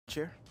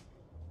cheer?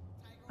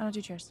 I don't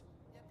do cheers.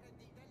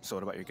 So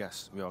what about your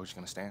guests? We all just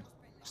gonna stand?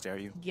 Stare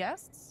at you?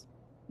 Guests?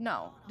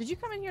 No. Did you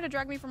come in here to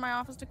drag me from my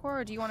office decor,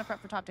 or do you want to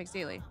prep for Top Takes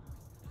Daily?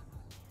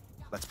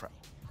 Let's prep.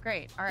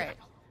 Great. All right.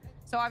 Yeah.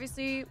 So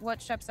obviously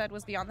what Shep said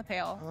was beyond the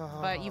pale,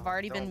 but you've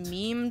already been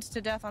memed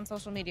to death on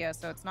social media,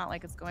 so it's not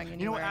like it's going anywhere.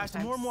 You know what, Ash, the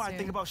more and more soon. I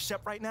think about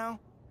Shep right now,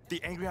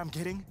 the angrier I'm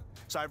getting,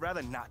 so I'd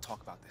rather not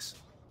talk about this.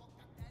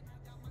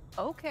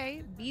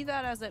 Okay, be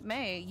that as it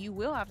may, you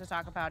will have to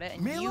talk about it,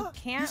 and Mila? you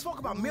can't You spoke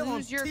about Mila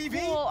lose on your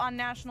TV? cool on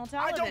national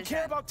television. I don't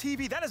care about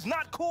TV. That is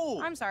not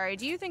cool. I'm sorry.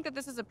 Do you think that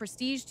this is a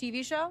prestige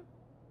TV show?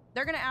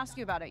 They're going to ask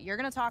you about it. You're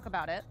going to talk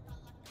about it,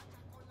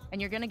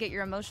 and you're going to get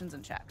your emotions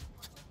in check.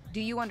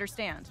 Do you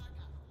understand?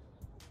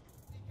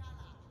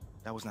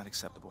 That was not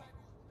acceptable.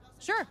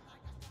 Sure.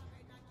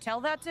 Tell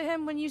that to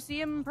him when you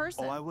see him in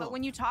person. Oh, I will. But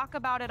when you talk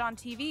about it on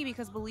TV,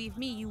 because believe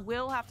me, you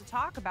will have to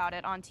talk about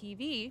it on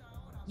TV,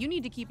 you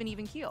need to keep an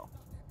even keel.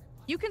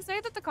 You can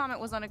say that the comment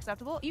was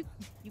unacceptable. You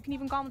can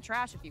even call him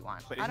trash if you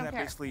want. But I isn't don't that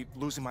care. basically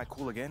losing my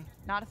cool again?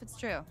 Not if it's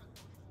true.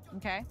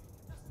 Okay?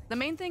 The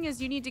main thing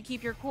is you need to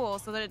keep your cool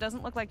so that it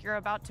doesn't look like you're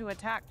about to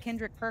attack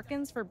Kendrick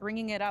Perkins for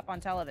bringing it up on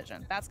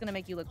television. That's going to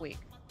make you look weak.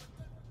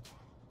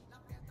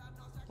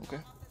 Okay.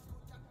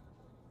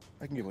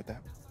 I can get with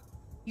that.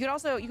 You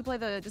could play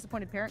the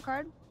disappointed parent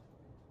card,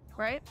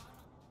 right?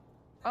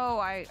 Oh,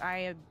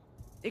 I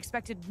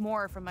expected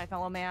more from my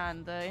fellow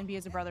man. The NBA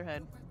is a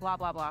brotherhood. Blah,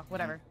 blah, blah.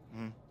 Whatever.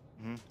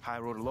 High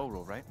road or low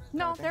road, right?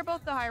 No, they're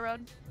both the high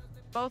road.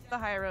 Both the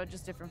high road,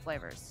 just different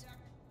flavors.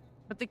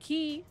 But the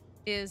key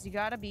is you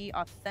gotta be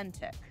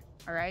authentic,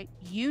 all right?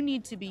 You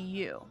need to be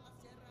you.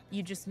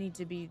 You just need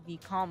to be the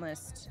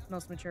calmest,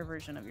 most mature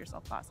version of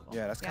yourself possible.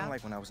 Yeah, that's kind of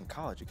like when I was in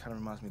college. It kind of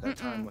reminds me of that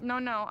time. When...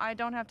 No, I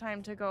don't have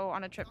time to go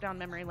on a trip down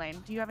memory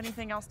lane. Do you have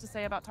anything else to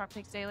say about Top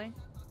Takes Daily?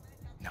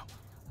 No.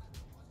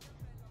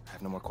 I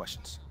have no more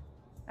questions.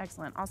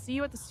 Excellent. I'll see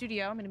you at the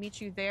studio. I'm gonna meet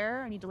you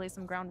there. I need to lay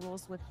some ground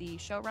rules with the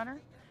showrunner.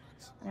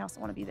 And I also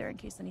want to be there in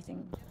case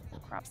anything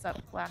crops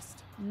up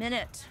last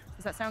minute.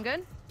 Does that sound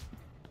good?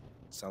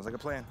 Sounds like a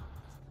plan.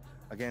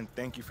 Again,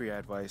 thank you for your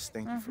advice.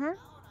 Thank you for...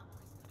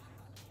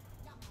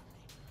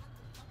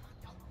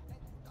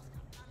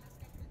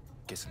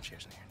 Get some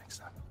chairs in here next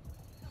time.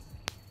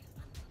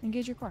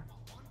 Engage your core.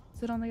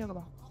 Sit on the yoga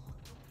ball.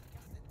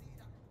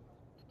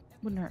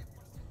 Wouldn't hurt.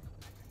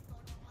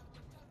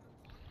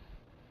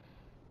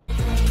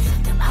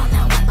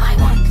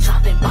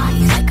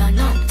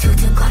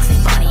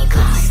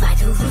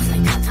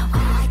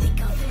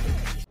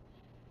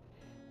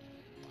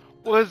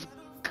 What's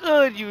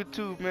good,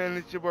 YouTube, man?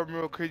 It's your boy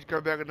MXRGOCRAZY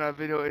coming back with another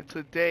video, and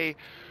today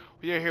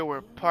we are here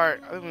with I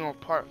think we're on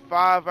part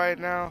 5 right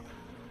now.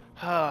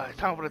 It's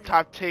time for the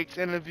top takes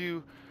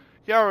interview.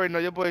 Y'all already know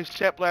your boy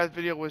Shep last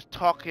video was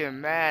talking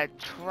mad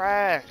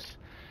trash,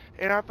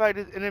 and I feel like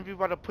this interview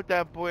about to put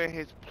that boy in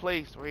his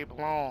place where he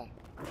belongs.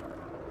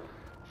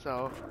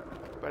 So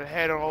better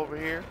head on over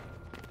here.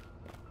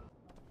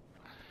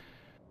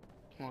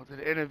 Come on to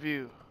the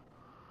interview.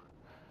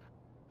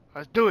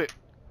 Let's do it.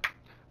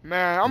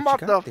 Man, I'm about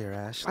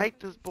to light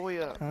this boy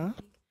up. Huh?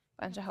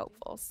 Bunch of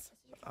hopefuls.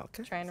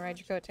 Okay. Trying to ride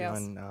your coattails.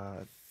 And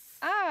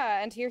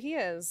and here he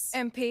is.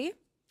 MP,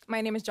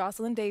 my name is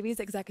Jocelyn Davies,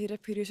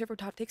 executive producer for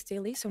Top Takes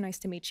Daily. So nice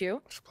to meet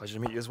you. It's a pleasure to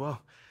meet you as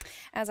well.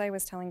 As I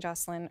was telling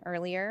Jocelyn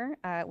earlier,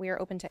 we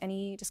are open to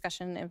any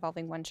discussion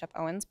involving one Shep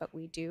Owens, but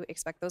we do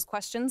expect those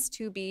questions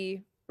to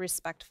be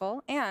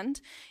respectful.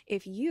 And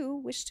if you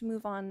wish to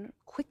move on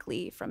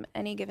quickly from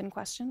any given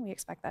question, we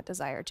expect that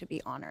desire to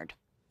be honored.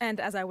 And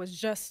as I was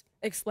just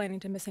explaining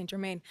to Miss St.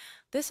 Germain,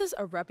 this is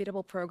a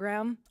reputable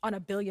program on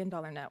 $1 billion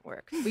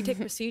network. We take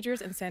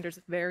procedures and standards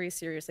very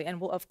seriously and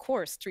will, of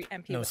course, treat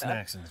MP No with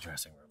snacks in the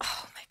dressing room.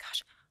 Oh my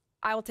gosh.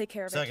 I will take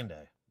care of it. Second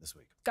day this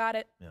week. Got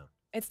it. Yeah.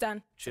 It's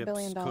done. Chips, $1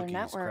 billion cookies,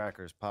 network.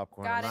 crackers,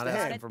 popcorn. Got it. Not Got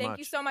asking it. for Thank much.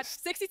 you so much.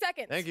 60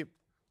 seconds. Thank you.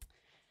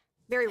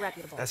 Very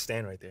reputable. That's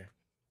Stan right there.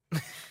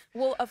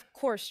 We'll, of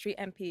course, treat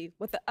MP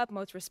with the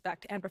utmost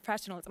respect and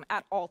professionalism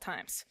at all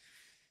times.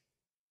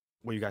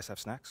 Will you guys have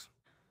snacks?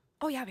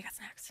 Oh, yeah, we got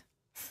snacks.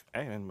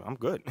 Hey, I'm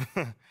good.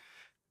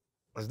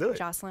 Let's do it.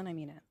 Jocelyn, I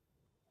mean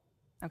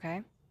it.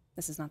 Okay?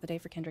 This is not the day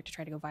for Kendrick to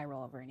try to go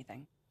viral over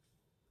anything.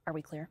 Are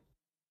we clear?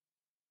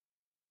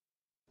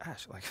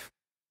 Ash, like,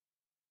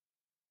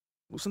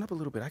 loosen up a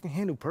little bit. I can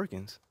handle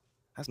Perkins.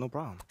 That's no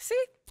problem. See?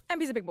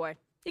 MP's a big boy.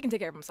 He can take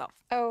care of himself.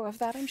 Oh, of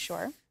that I'm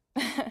sure.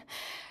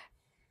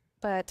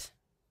 But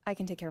I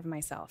can take care of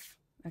myself.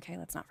 Okay,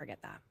 let's not forget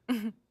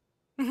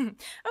that.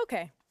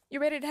 Okay.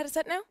 You ready to head a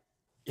set now?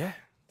 Yeah.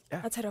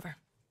 Let's head over.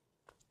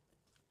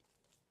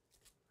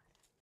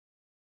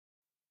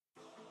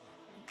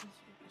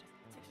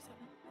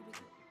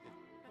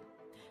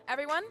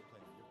 Everyone,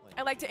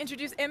 I'd like to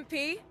introduce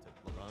MP.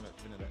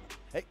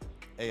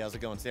 Hey, how's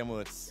it going? Sam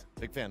Woods.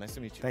 Big fan. Nice to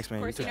meet you. Thanks, man.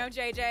 Of course, you know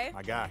JJ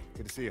My guy.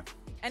 Good to see you.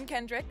 and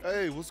Kendrick.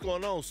 Hey, what's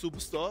going on,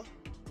 superstar?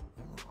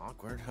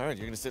 Awkward. All right,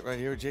 you're going to sit right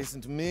here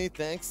adjacent to me.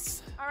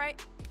 Thanks. All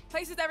right.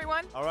 Places,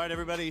 everyone. All right,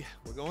 everybody.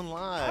 We're going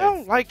live. I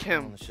don't like On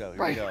him. the show. Here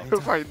Right, we go.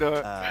 right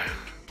there.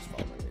 Just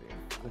follow my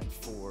video.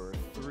 4,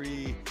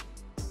 3.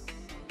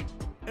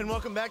 And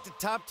welcome back to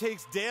Top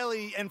Takes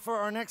Daily. And for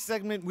our next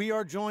segment, we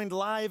are joined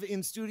live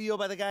in studio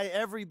by the guy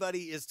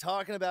everybody is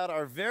talking about,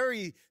 our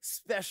very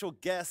special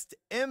guest,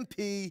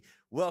 MP.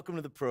 Welcome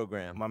to the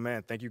program. My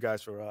man, thank you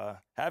guys for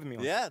having me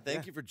on. Yeah,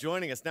 thank you for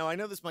joining us. Now, I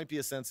know this might be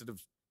a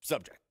sensitive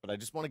subject, but I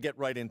just want to get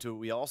right into it.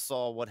 We all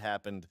saw what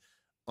happened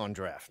on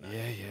draft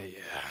night.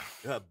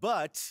 Yeah.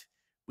 But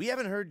we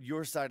haven't heard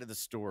your side of the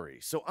story.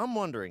 So I'm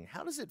wondering,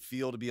 how does it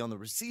feel to be on the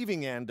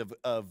receiving end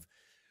of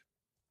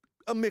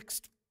a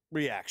mixed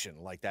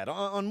reaction like that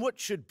on what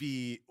should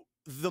be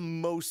the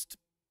most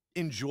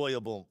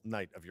enjoyable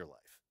night of your life?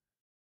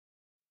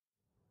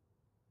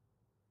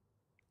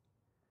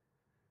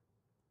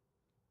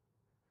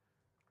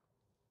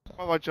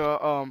 How about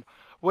y'all?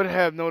 Would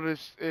have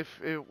noticed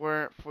if it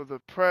weren't for the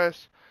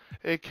press.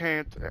 It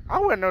can't. I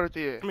wouldn't notice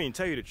it. I mean,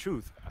 tell you the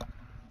truth,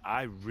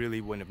 I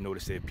really wouldn't have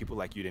noticed it if people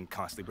like you didn't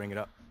constantly bring it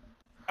up.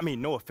 I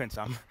mean, no offense,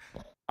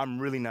 I'm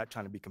really not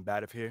trying to be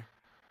combative here,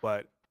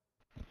 but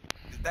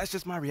that's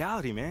just my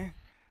reality, man.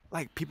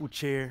 Like, people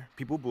cheer,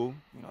 people boo.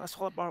 You know, that's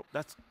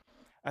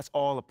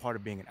all a part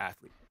of being an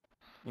athlete.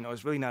 You know,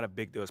 it's really not a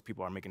big deal as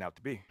people are making out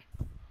to be.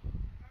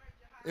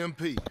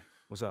 MP,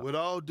 What's up? with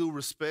all due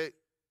respect,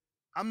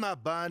 I'm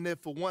not buying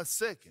that for 1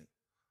 second.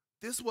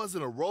 This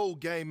wasn't a road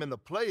game in the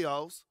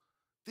playoffs.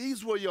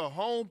 These were your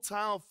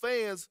hometown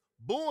fans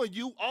booing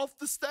you off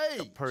the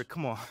stage. Perk,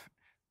 come on.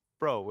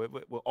 Bro,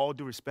 with all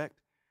due respect,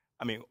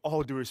 I mean,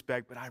 all due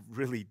respect, but I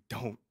really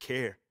don't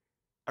care.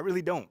 I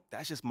really don't.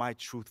 That's just my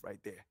truth right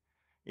there.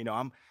 You know,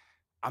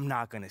 I'm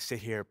not going to sit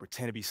here and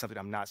pretend to be something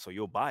I'm not so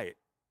you'll buy it.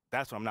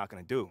 That's what I'm not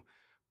going to do.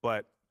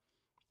 But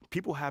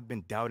people have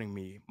been doubting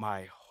me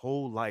my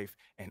whole life,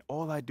 and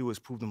all I do is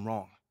prove them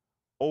wrong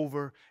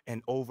over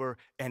and over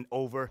and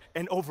over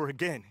and over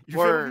again. You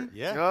feel me?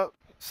 Yeah. Yep.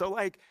 So,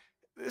 like,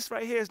 this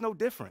right here is no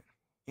different.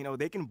 You know,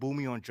 they can boo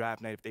me on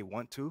draft night if they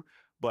want to,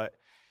 but,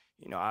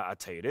 you know, I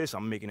tell you this,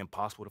 I'm making it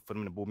impossible for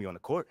them to boo me on the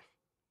court,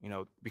 you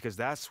know, because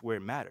that's where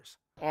it matters.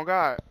 Oh,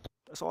 God.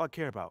 That's all I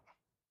care about.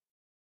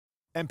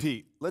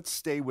 MP, let's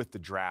stay with the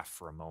draft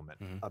for a moment.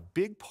 Mhm. A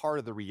big part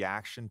of the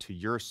reaction to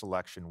your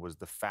selection was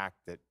the fact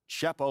that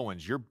Shep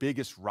Owens, your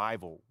biggest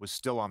rival, was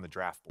still on the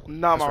draft board.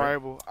 Not That's my right.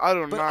 rival. I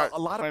do But not. a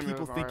lot of claim him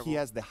people as my think he rival.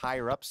 has the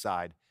higher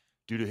upside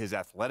due to his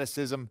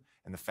athleticism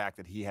and the fact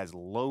that he has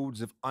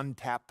loads of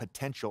untapped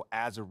potential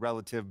as a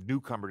relative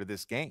newcomer to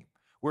this game,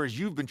 whereas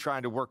you've been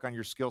trying to work on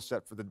your skill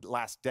set for the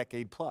last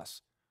decade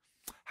plus.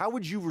 How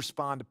would you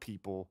respond to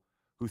people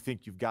who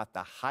think you've got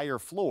the higher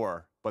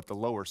floor but the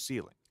lower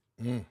ceiling?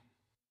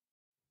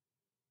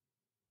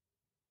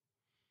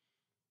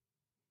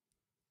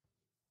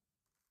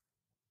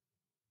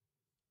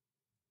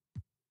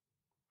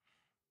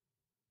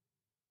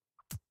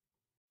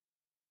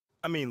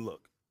 I mean,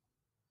 look,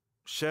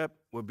 Shep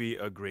would be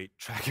a great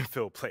track and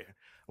field player.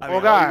 I Oh, mean,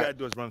 all God. you got to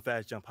do is run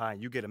fast, jump high,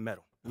 and you get a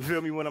medal. You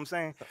feel me what I'm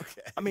saying?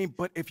 Okay. I mean,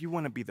 but if you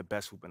want to be the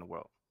best hoop in the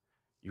world,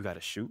 you got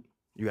to shoot,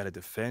 you got to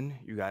defend,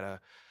 you got to,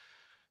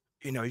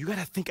 you know, you got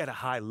to think at a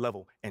high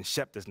level, and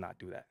Shep does not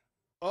do that.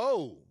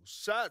 Oh,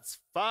 shots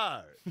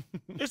fired.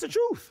 It's the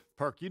truth.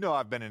 Perk, you know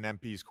I've been in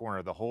MP's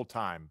corner the whole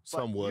time.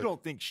 But Somewhat. You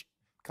don't think,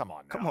 come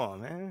on now. Come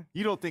on, man.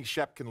 You don't think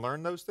Shep can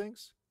learn those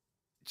things?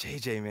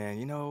 JJ, man,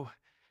 you know,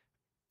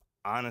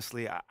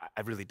 honestly, I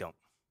really don't.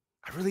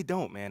 I really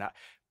don't, man.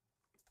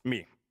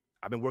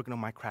 I've been working on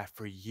my craft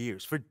for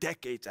years, for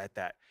decades at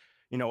that.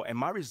 You know, and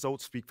my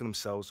results speak for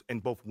themselves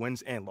in both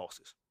wins and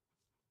losses.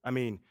 I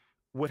mean,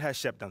 what has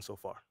Shep done so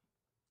far?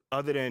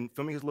 Other than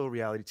filming his little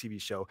reality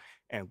TV show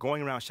and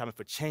going around shopping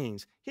for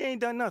chains, he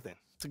ain't done nothing.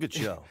 It's a good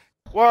show.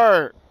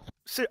 Word.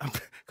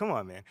 Come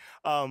on, man.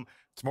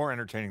 It's more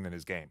entertaining than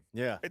his game.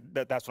 Yeah.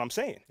 That's what I'm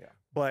saying. Yeah.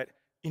 But,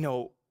 you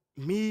know,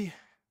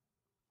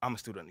 I'm a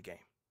student of the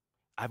game.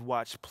 I've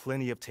watched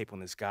plenty of tape on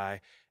this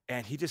guy,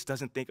 and he just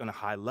doesn't think on a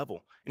high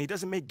level, and he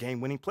doesn't make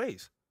game-winning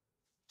plays.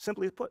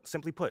 Simply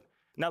put,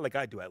 not like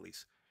I do at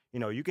least. You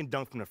know, you can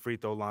dunk from the free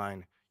throw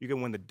line, you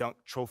can win the dunk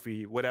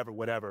trophy,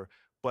 whatever,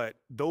 but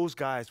those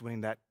guys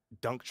winning that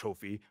dunk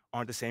trophy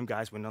aren't the same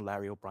guys winning a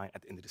Larry O'Brien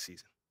at the end of the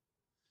season.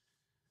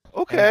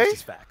 And Okay. that's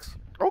just facts.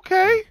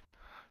 Okay.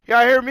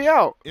 Y'all hear me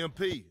out.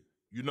 MP,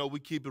 you know we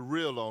keep it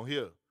real on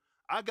here.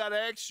 I got to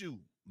ask you,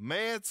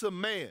 man to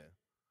man,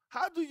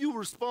 how do you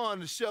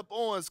respond to Shep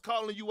Owens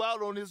calling you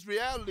out on his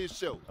reality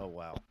show? Oh,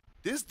 wow.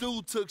 This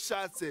dude took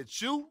shots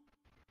at you.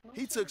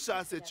 He took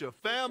shots at your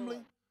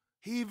family.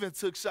 He even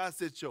took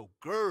shots at your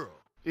girl.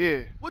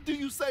 Yeah. What do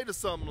you say to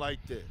something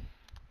like that?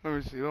 Let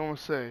me see. What I'm gonna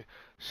say.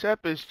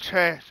 Shep is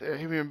trash as a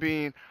human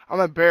being. I'm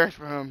embarrassed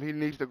for him. He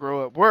needs to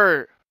grow up.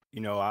 Word. You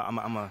know, I'm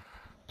going to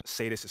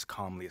say this as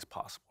calmly as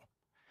possible,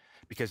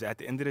 because at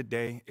the end of the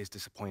day, it's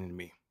disappointing to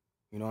me.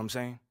 You know what I'm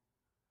saying?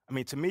 I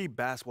mean, to me,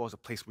 basketball is a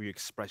place where you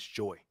express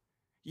joy.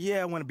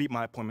 Yeah, I want to beat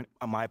my opponent,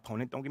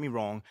 don't get me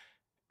wrong.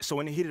 So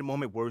in the heat of the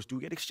moment, words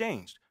do get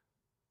exchanged.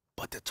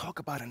 But to talk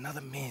about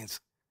another man's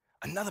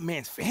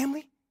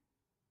family?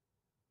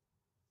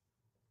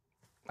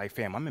 Like,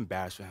 fam, I'm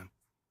embarrassed for him.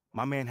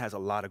 My man has a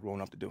lot of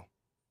growing up to do.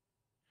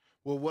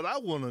 Well, what I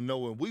want to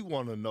know and we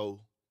want to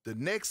know, the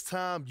next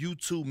time you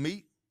two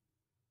meet,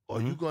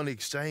 Are you going to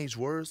exchange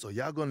words? Are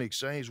y'all going to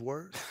exchange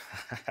words?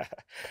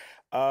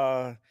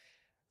 I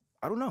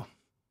don't know,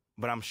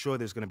 but I'm sure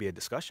there's going to be a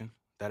discussion.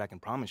 That I can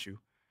promise you.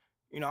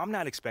 You know, I'm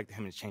not expecting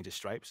him to change his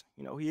stripes.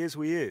 You know, he is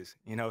who he is.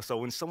 You know, so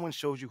when someone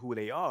shows you who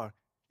they are,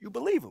 you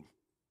believe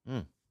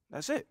them.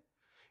 That's it.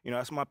 You know,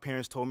 that's what my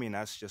parents told me, and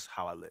that's just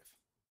how I live.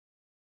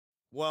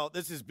 Well,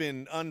 this has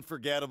been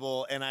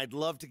unforgettable, and I'd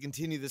love to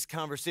continue this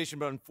conversation,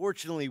 but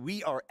unfortunately,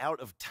 we are out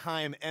of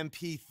time.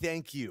 MP,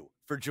 thank you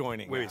for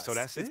joining us. Wait, so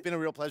that's it? It's been a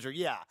real pleasure.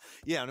 Yeah,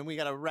 and then we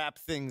got to wrap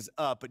things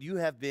up, but you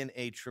have been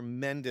a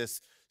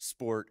tremendous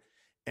sport,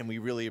 and we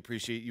really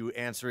appreciate you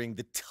answering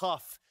the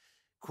tough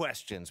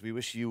questions. We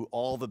wish you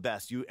all the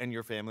best, you and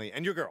your family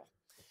and your girl.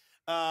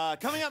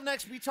 Coming up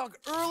next, we talk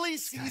early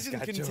season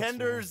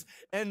contenders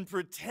and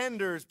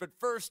pretenders, but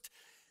first,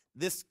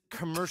 this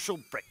commercial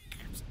break.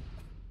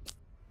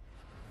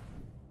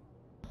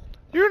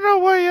 You know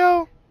what,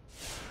 yo?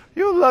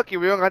 You lucky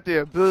we don't got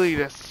the ability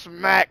to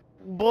smack.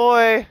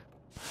 Boy,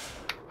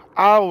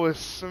 I would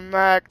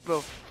smack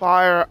the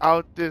fire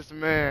out this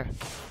man.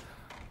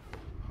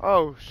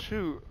 Oh,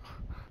 shoot.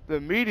 The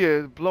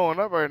media is blowing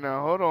up right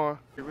now. Hold on.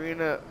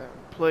 Arena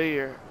and play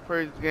your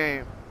first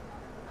game.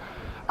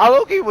 I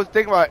low-key was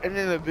thinking about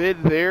ending the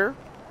vid there.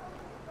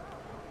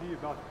 He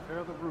about to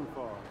tear the roof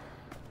off.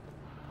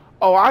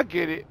 Oh, I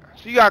get it.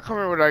 So you gotta come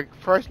in with like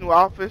fresh new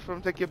outfits for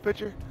him to take your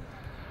picture?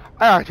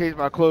 I gotta change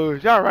my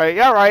clothes. Y'all right.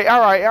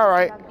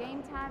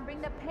 Game time,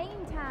 bring the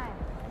pain time.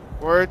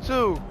 Word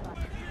two.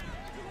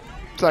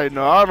 Sorry,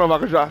 no, I don't know if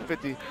I can drop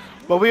 50.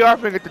 But we are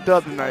finna get the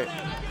dub tonight.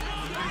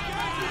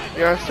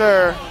 Yes,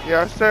 sir.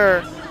 Yes,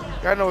 sir.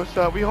 Y'all know what's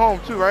up. We home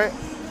too, right?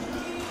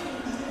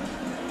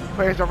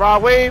 Playing some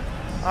Rod Wave?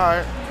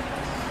 Alright.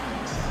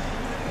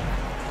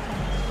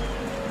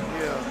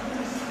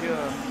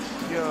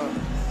 Yeah.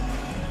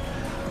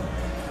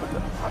 What the?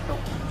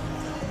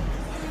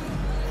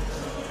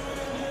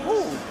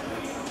 Ooh.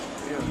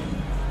 Yeah.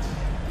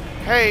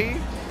 Hey.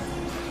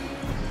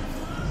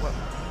 What?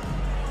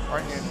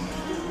 Right hand.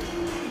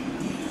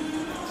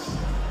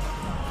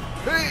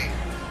 Hey.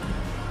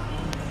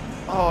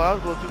 Oh, that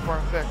was a little too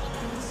far-fetched.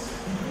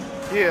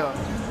 Yeah.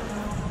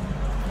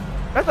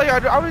 That's all you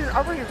gotta do.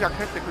 I really just gotta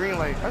catch the green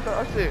light.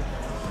 That's it.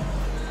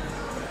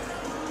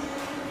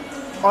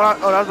 Oh,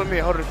 that was on me.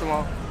 Hold it too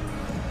long.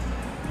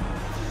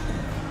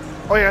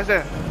 Oh, yeah, that's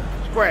it.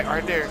 Square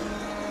right there.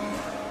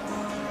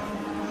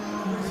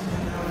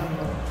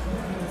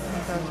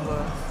 That's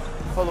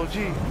Polo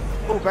G.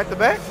 Oh, back to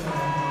back?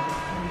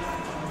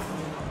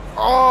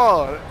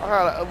 Oh, I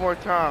got one more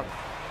time.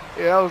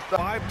 Yeah, that was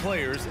 5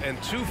 players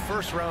and 2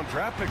 first-round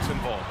draft picks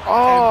involved.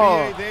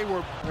 Oh, NBA, they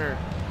were here.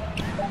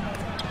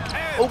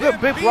 Oh,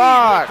 good big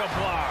block. A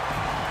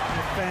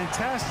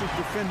fantastic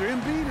defender.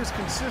 Embiid is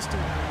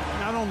consistent,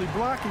 not only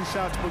blocking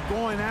shots, but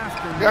going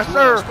after them. Yes,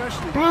 well, sir.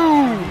 especially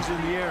Blue. when he's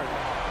in the air.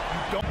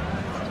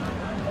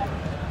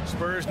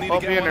 Spurs need to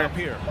get one up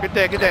here. Get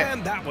that.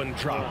 And that one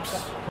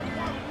drops.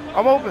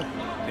 I'm open.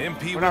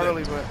 MP Not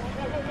really, but.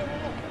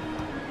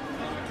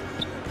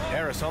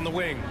 Harris on the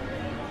wing.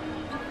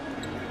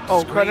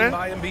 Oh, Screen cutting.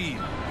 by Embiid.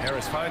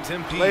 Harris finds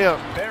MP. Layup.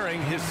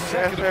 Bearing his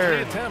second of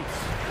 3 attempts.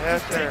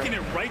 Yes, He's taking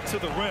it right to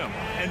the rim,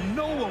 and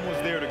no one was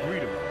there to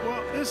greet him.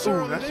 Well, this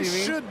early, they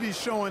should be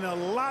showing a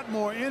lot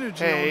more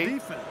energy on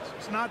defense.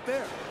 It's not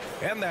there.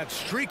 And that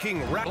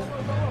streaking rattle.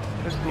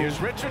 Here's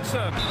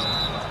Richardson.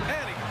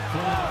 And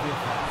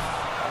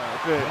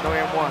good. No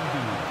and one.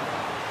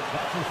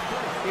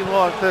 He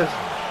lost this.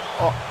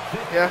 Oh,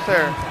 yes,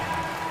 sir.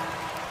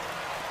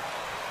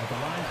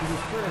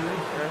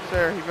 Yes,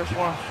 sir. He missed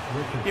one.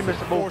 He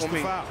missed a move for me.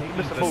 He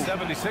missed a move. The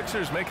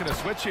 76ers making a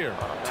switch here.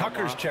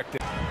 Tucker's checked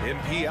in.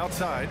 MP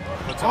outside.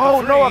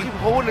 Oh, no. I keep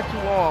holding it too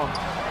long.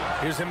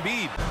 Here's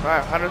Embiid.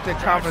 Right. I don't take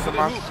confidence in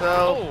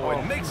myself. Oh,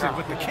 and makes it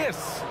with the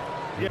kiss.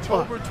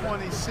 October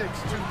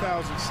 26,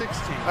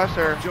 2016. Yes,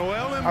 sir.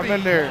 Joel Embiid.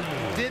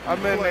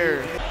 I'm in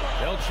there.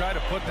 They'll try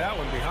to put that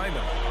one behind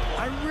them.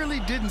 I really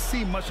didn't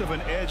see much of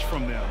an edge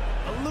from them.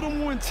 A little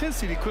more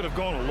intensity could have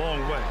gone a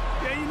long way.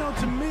 Yeah, you know,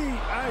 to me,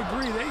 I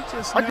agree. They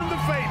just never the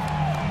faith.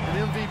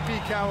 An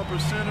MVP caliber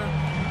center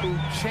who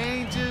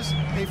changes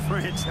a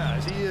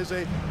franchise. He is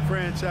a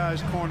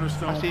franchise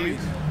cornerstone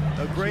piece.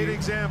 A great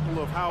example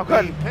of how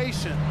being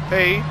patient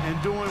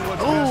and doing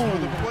what's best for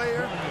the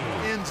player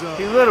ends up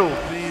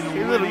being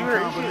a winning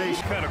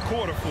combination. Kind of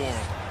quarter for him.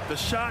 The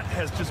shot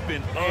has just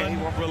been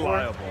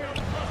unreliable.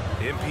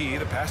 MP,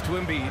 the pass to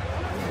Embiid.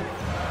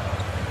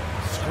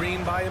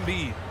 Screen by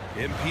Embiid.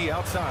 MP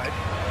outside.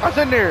 What's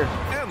in there?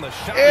 And the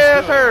shot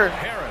yes, is good. Sir.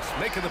 Harris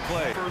making the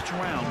play. First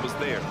round was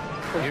there.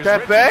 Here's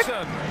that back?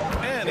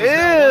 And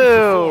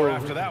ew.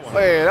 After that one.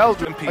 Wait, that was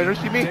MP you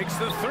see me? Takes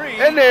the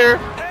 3. In there.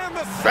 And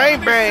the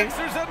bang, bang.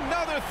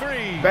 Another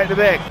 3. Back to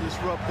back.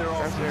 Disrupt their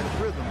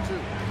offensive rhythm,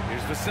 too.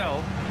 Here's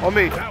Vassell. On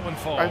me. That one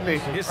falls. That's me.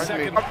 His That's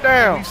second. me. Up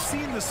down. We've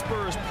seen the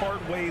Spurs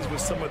part ways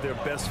with some of their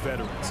best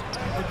veterans.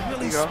 It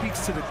really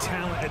speaks to the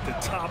talent at the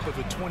top of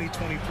the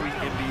 2023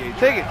 NBA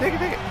draft. Take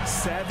it.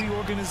 Savvy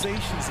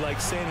organizations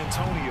like San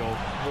Antonio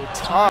will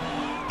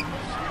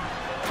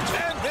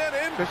And then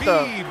Good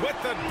Embiid stuff.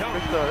 with the dunk.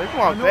 Good stuff. They come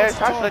on bad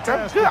shots like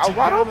that. Good. I was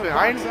wide open.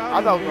 I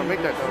thought I was gonna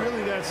make that though.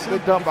 Really that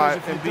Good dunk by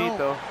because if you Embiid don't,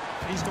 though.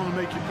 He's going to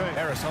make you pay.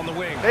 Harris on the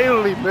wing. They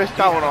literally missed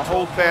out on a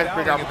whole fast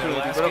break outing in their opportunity.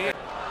 last But okay.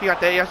 He got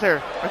that. Yes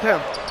sir. That's him.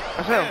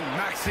 That's him. And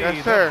Maxey, Yes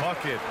the sir.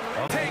 bucket.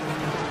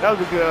 That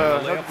was a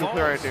good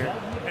play right there.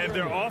 And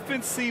their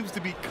offense seems to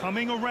be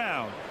coming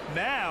around.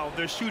 Now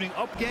they're shooting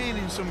up.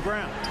 Gaining some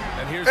ground.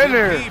 And here's In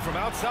there. MP from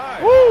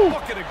outside. Woo!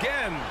 Bucket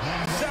again.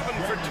 7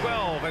 for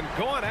 12 and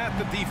going at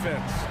the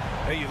defense.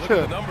 Hey, you look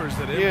at the numbers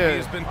that MP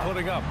has been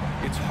putting up.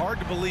 It's hard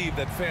to believe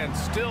that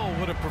fans still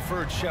would have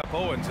preferred Shep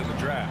Owens in the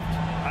draft.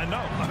 I know.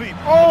 I mean,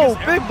 oh, I guess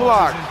big everyone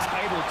block. is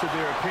entitled to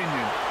their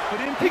opinion. But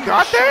MP He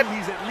got has that? shown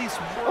he's at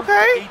least worth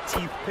Okay.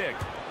 the 18th pick.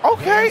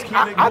 Okay. Fans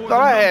can't I ignore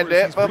thought I the had numbers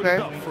that. he's put Okay.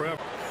 up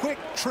forever. Quick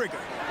trigger.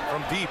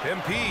 From deep,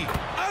 MP.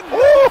 Ooh.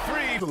 Another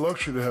three. The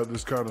luxury to have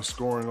this kind of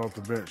scoring off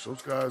the bench.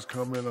 Those guys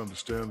come in,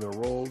 understand their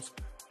roles,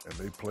 and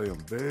they play them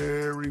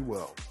very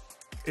well.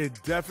 It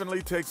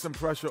definitely takes some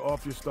pressure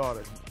off your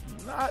starters.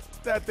 Not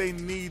that they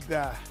need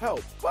the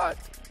help, but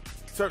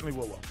certainly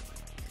will welcome.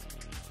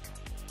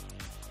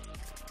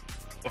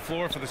 The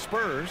floor for the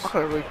Spurs. I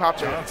could've really popped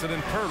that. Johnson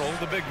and Pirtle,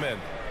 the big men.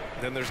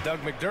 Then there's Doug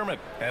McDermott,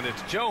 and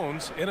it's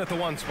Jones in at the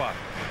 1 spot.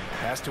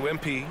 Pass to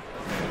MP.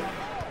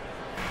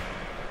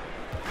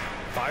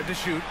 5 to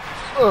shoot.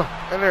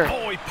 In there.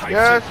 Oh, he pipes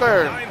Yes, it.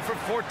 sir. 9 for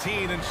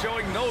 14 and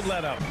showing no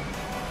let up.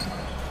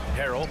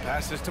 Harrell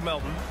passes to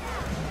Melton.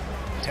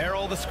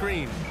 Harrell the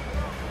screen.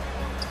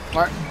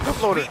 Right. Good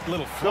floater. Sweet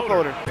little Good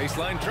floater. floater.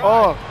 Baseline drive.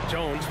 Oh.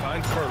 Jones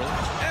finds Pirtle.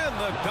 And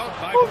the dunk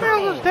by Who the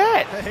hell was Pirtle.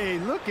 that? Hey,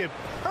 look at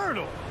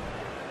Pirtle.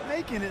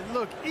 Making it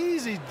look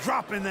easy,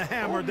 dropping the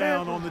hammer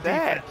down on the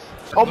defense.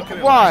 Oh, Looking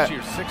at what? last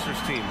year's Sixers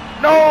team.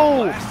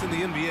 No. Last in the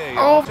NBA.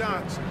 Oh.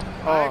 Johnson.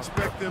 I Oh.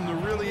 expect them to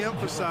really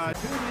emphasize.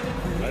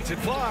 Lets it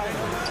fly.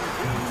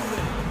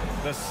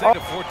 The 6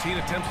 of 14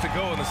 attempts to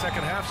go in the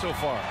second half so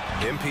far.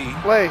 MP.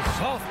 Play.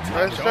 Soft Yes,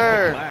 touch off the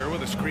sir. ladder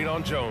with a screen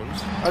on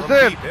Jones. That's From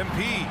it. deep,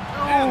 MP.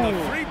 And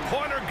the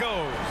three-pointer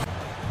goes.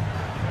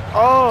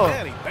 Oh.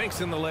 And he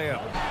banks in the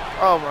layup.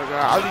 Oh my God.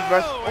 I'll be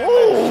best. Oh, and the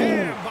Oh.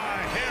 jam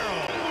by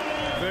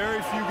Harrell.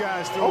 Very few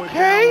guys throw it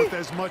Okay. down with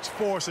as much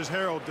force as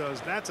Harold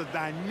does. That's a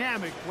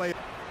dynamic play.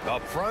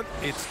 Up front,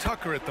 it's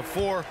Tucker at the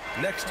 4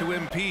 next to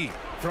MP.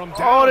 From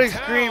downtown. Oh, they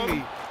screamed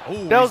me.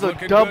 Ooh, That was he's a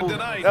looking double. Good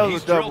tonight. That was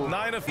He's a double. drilled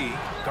 9 of feet.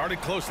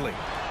 Guarded closely.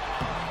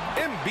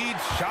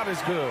 Embiid's shot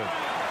is good.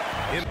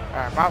 All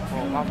right, my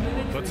fault. My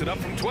fault. Puts it up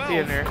from 12. He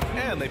in there.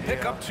 And they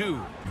pick up 2.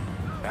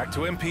 Back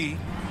to MP.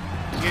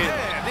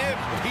 And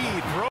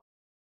MP throws.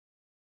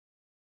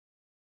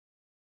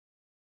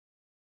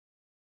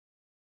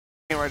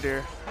 Right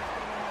there.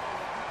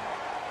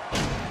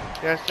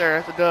 Yes,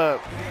 sir. That's a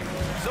dub.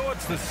 So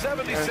it's the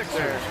 76ers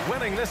sir.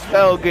 winning this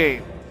Hell one.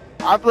 game.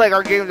 I feel like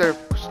our games are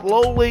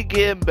slowly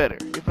getting better.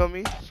 You feel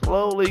me?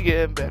 Slowly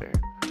getting better.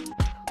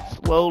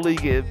 Slowly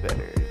getting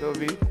better. You feel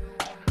me?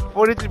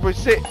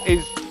 43%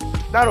 is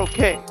not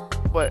okay,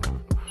 but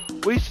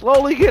we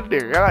slowly getting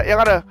there. You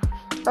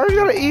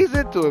gotta ease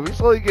into it. We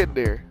slowly getting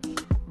there.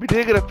 We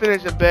did get a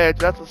finishing badge.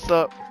 That's what's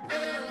up.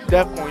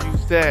 Definitely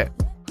use that.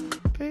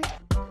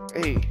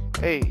 Okay.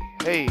 Hey.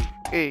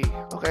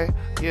 Okay.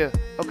 Yeah.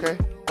 Okay.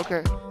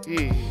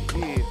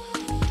 Yeah.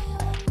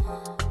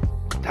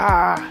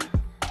 Ah.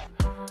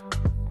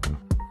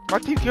 My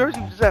team yours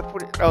was just at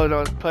 40. Oh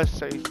no, it's plus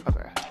 6.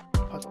 Okay.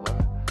 Plus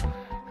 11.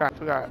 God,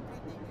 forgot.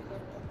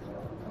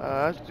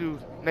 Let's do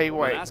Nate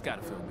White. Well, that's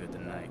gotta feel good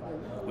tonight.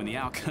 When the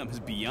outcome is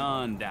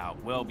beyond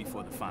doubt, well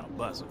before the final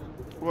buzzer.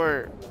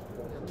 Word.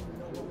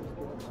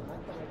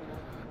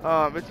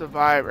 It's a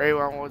vibe.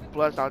 Everyone was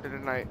blessed out there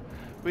tonight.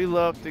 We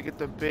love to get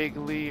the big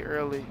lead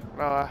early.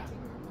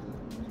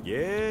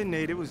 Yeah,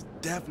 Nate, it was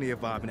definitely a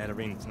vibe in that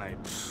arena tonight.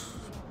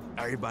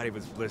 Everybody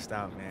was blissed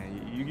out,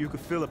 man. You could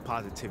feel the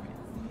positivity.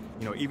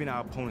 You know, even our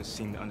opponents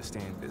seemed to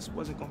understand this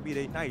wasn't going to be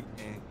their night,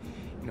 and,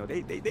 you know,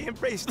 they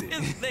embraced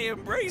it. They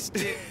embraced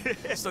it.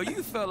 So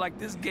you felt like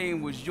this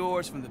game was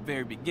yours from the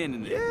very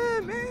beginning. Yeah,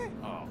 man.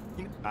 Oh.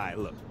 You know, all right,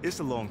 look, it's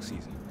a long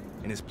season,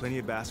 and there's plenty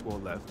of basketball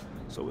left.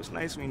 So it's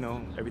nice when, you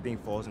know, everything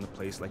falls into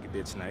place like it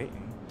did tonight,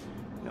 and,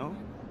 you know,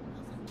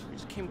 we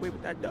just came away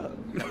with that dub.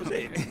 That was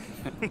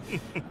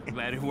it.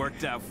 Glad it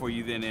worked out for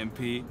you then,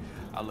 MP.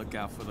 I'll look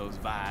out for those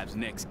vibes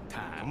next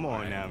time. Come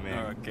on now,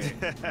 man. Okay.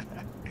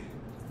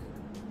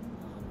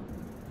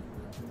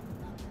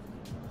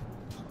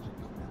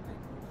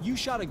 You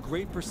shot a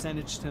great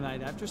percentage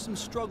tonight after some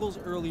struggles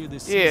earlier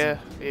this season.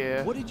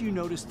 Yeah. What did you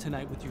notice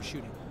tonight with your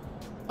shooting?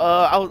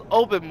 I was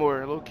open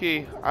more, low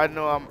key. I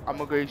know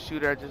I'm a great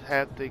shooter. I just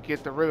have to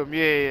get the rhythm.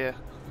 Yeah.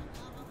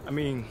 I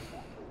mean,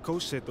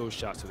 Coach said those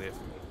shots are there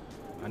for me.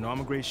 I know I'm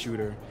a great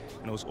shooter,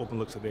 and those open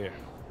looks are there.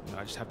 You know,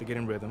 I just have to get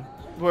in rhythm.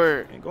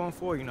 Word. And going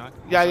forward, you know,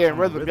 Yeah, in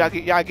rhythm.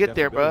 Y'all get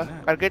there, bro.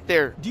 Gotta get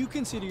there. Do you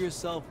consider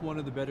yourself one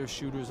of the better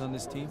shooters on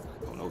this team?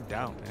 Oh, no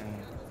doubt, man.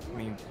 I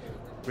mean,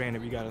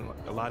 granted, we got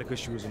a lot of good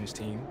shooters on this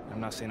team. I'm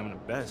not saying I'm the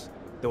best,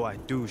 though I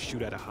do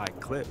shoot at a high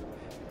clip.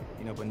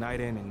 You know, but night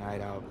in and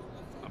night out,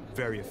 I'm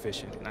very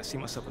efficient, and I see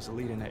myself as a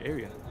leader in that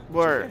area.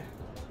 Word.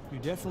 You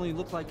definitely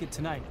look like it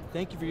tonight.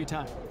 Thank you for your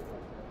time.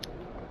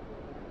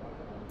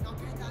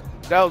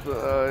 That was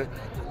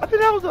I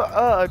think that was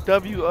a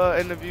W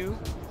interview.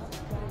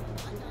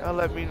 Y'all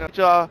let me know.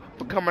 Y'all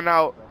for coming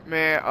out,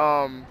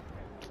 man.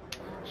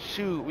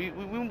 Shoot, we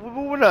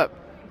moving up.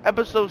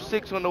 Episode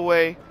 6 on the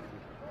way.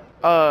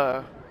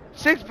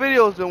 6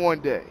 videos in one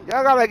day.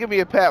 Y'all gotta give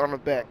me a pat on the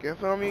back. You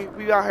feel me?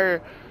 We out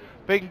here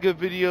making good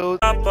videos.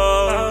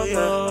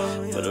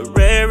 Put a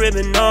red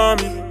ribbon on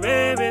me.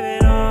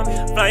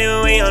 Fly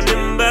away on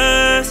them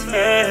bus,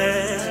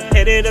 yeah.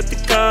 Headed up the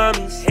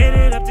commies.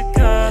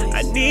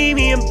 I need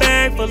me a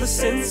bag full of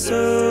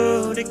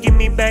senso to get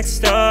me back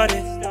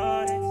started.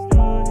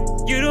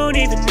 You don't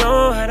even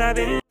know how I've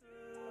been.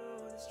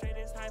 Straight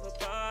as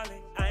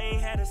hyperbolic. I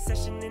ain't had a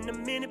session in a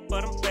minute,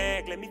 but I'm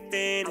back. Let me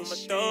finish. I'ma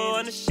throw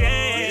on the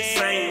shade. We the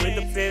same with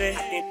the pivot.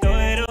 I can't throw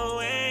it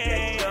away.